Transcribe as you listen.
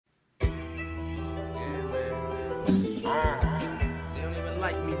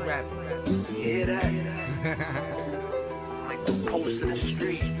like me rapping. You hear that? Like the post in the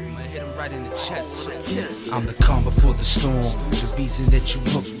street. I hit him right in the chest. I'm the calm before the storm, the reason that you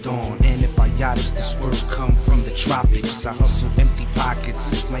hooked on. Antibiotics, this word come from the tropics. I hustle empty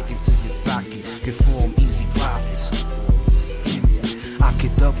pockets, it's mic into your socket, can form easy profits. I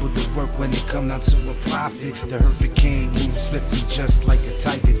could double the work when it come down to a profit. The hurricane moves swiftly just like a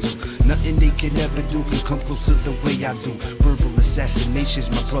tiger do. Nothing they can ever do can come close to the way I do. Verbal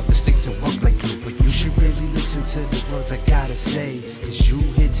assassinations, my brother stick to work like glue. But you should really listen to the words I gotta say, cause you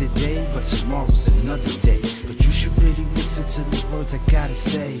here today, but tomorrow's another day. But you should really listen to the words I gotta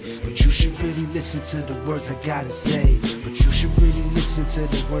say. But you should really listen to the words I gotta say. But you should really listen to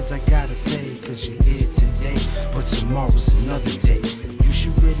the words I gotta say, cause you're here today, but tomorrow's another day. You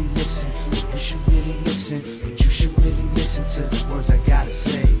should really listen, you should really listen, but you should really listen to the words I gotta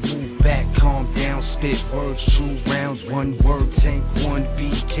say. Move back, calm down, spit words, true rounds, one word, tank, one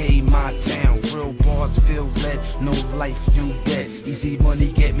BK, my town. Real bars feel lead, no life, you dead. Easy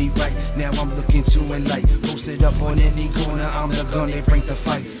money get me right, now I'm looking to enlighten. Posted up on any corner, I'm the gun, they bring the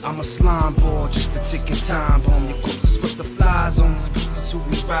fight. I'm a slime ball, just a ticking time bomb. Your corpses with the flies on, these pistols who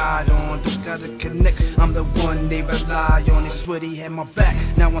we ride on. Don't gotta connect, I'm the one they rely on. They swear they had my back,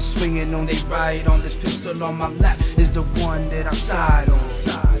 now I'm swinging on they right on. This pistol on my lap is the one that I side on.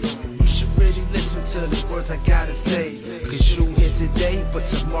 You should really listen to the words I gotta say, cause you here today, but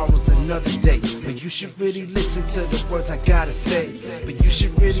tomorrow's another day. But you should really listen to the words I gotta say. But you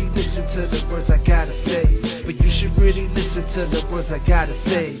should really listen to the words I gotta say. But you should really listen to the words I gotta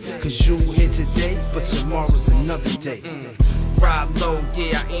say, cause you here today, but tomorrow's another day. Ride low,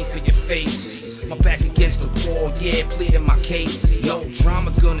 yeah, I aim for your face. My back against the wall, yeah, pleading my case. No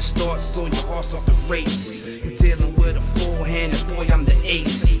drama gonna start, so your heart's off the race. You dealing with a full-handed boy, I'm the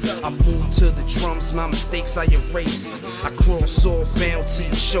ace. I move to the drums, my mistakes I erase. I cross all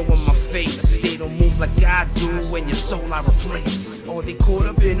bounties, showing my face. They don't move like I do, when your soul I replace. Or they caught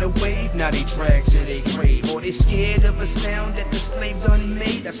up in a wave, now they drag to their grave. Or they scared of a sound that the slave done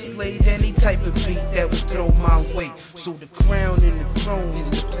made. I slayed any type of beat that was thrown my way. So the crown and the throne is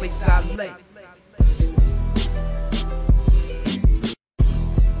the place I lay.